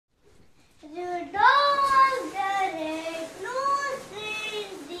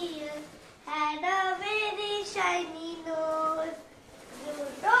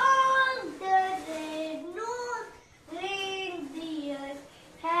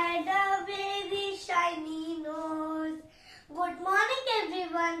Good morning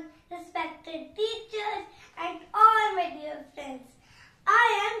everyone, respected teachers and all my dear friends. I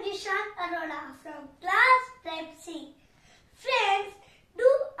am Jishan Arora from class Prep C. Friends, do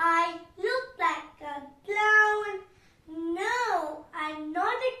I look like a clown? No, I'm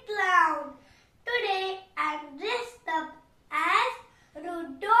not a clown. Today I'm dressed up as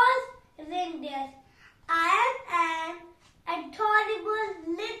Rudolph reindeer. I am an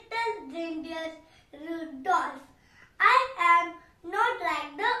adorable little reindeer, Rudolph. I am not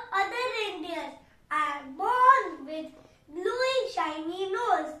like the other reindeers. I am born with glowing shiny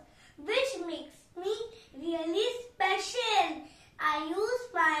nose, which makes me really special. I use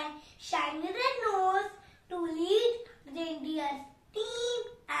my shiny red nose to lead reindeer's team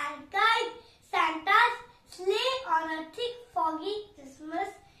and guide Santa's sleigh on a thick foggy Christmas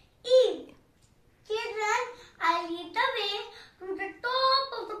Eve. Children, I lead the way to the top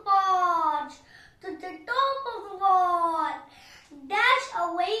of the porch, to the top of the wall. Dash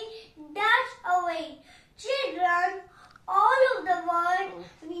away. Children, all over the world,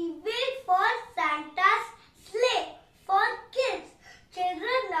 we wait for Santa's sleigh for kids.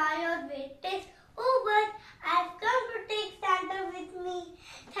 Children, now your wait is over. I've come to take Santa with me.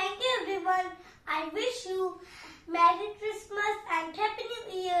 Thank you everyone. I wish you Merry Christmas and Happy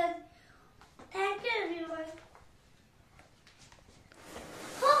New Year. Thank you everyone.